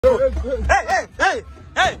Hey!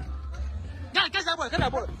 Catch that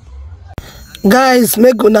boy. Guys,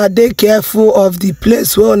 make una dey careful of the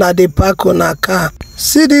place where una dey park una car.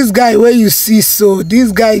 See this guy where you see, so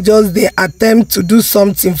this guy just dey attempt to do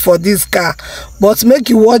something for this car, but make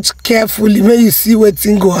you watch carefully when you see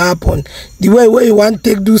wetin go happen. The way where you want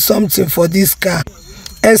take do something for this car,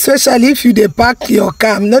 especially if you dey park your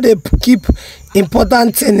car, no dey keep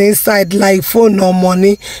important thing inside like phone or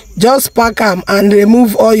money. Just park am and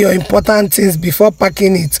remove all your important things before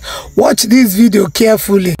parking it. Watch this video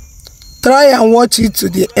carefully. Try and watch it to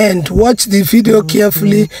the end. Watch the video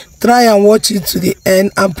carefully. Try and watch it to the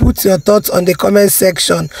end and put your thoughts on the comment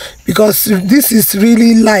section, because this is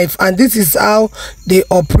really life and this is how they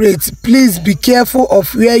operate. Please be careful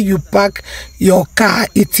of where you park your car.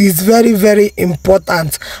 It is very, very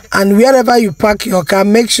important. And wherever you park your car,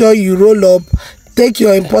 make sure you roll up. Take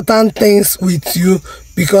your important things with you,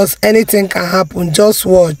 because anything can happen. Just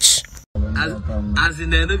watch. As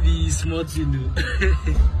in the be smart, you know.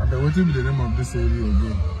 What is the name of this area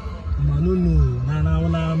again? I don't know.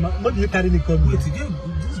 What do you carry me come? Wait,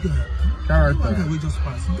 this guy. Character. We just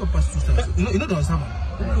pass. You don't pass 2 times. You know the answer.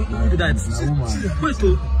 Look at that. Wait,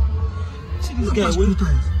 see this guy.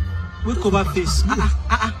 Wait, cover face.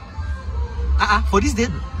 For this day.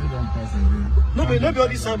 No, but all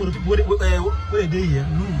these people where they here.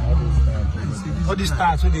 All these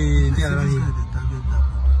stars where they around here.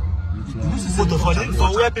 For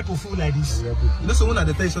where people feel like this. You know someone at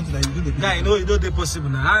the tell you something like you do the guy, you know they possible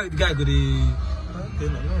now. How the guy go the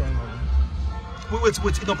wait,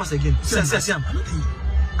 it don't pass again. See him.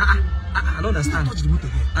 I don't understand.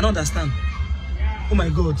 I don't understand. Oh my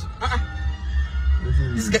god.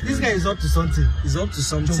 This guy is up to something. He's up to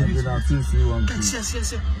something. See.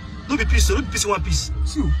 Don't be peace, don't be peace in one piece.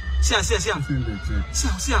 See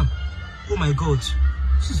him. Oh my god.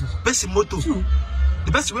 Best in moto.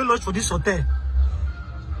 The best way launch for this hotel.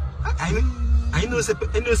 I know say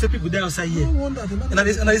people there outside here. And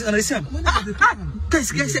I see him.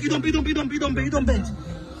 Guys, you don't bend.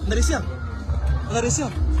 And I see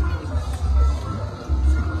him.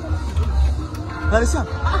 Guys,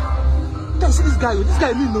 see this guy me know. This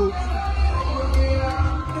guy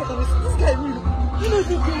me know. You know if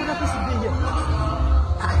you go that person be here.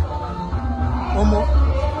 One more.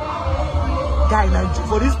 Guy, now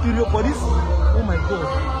for this period, for this. Oh my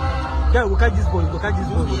god. Guy, look at this boy.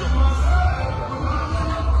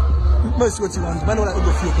 No, see what you want. Man, I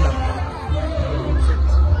go feel now.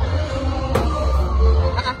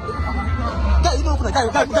 Guy, you know open guy.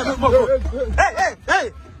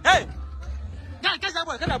 Hey. Guy, catch that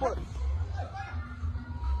boy.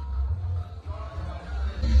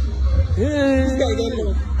 Hey. This guy got it.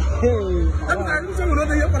 I'm saying we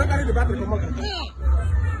don't hear for carry the battery from market.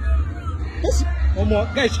 One more.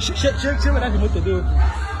 Guys, shake whether the motor do.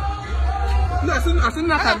 No, I seen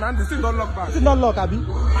that man. The thing don't lock back. It's not lock, Abi.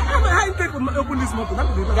 How you take open this motor?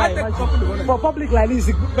 That the guy, for public like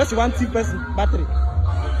this, best one tip person battery.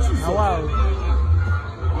 Wow.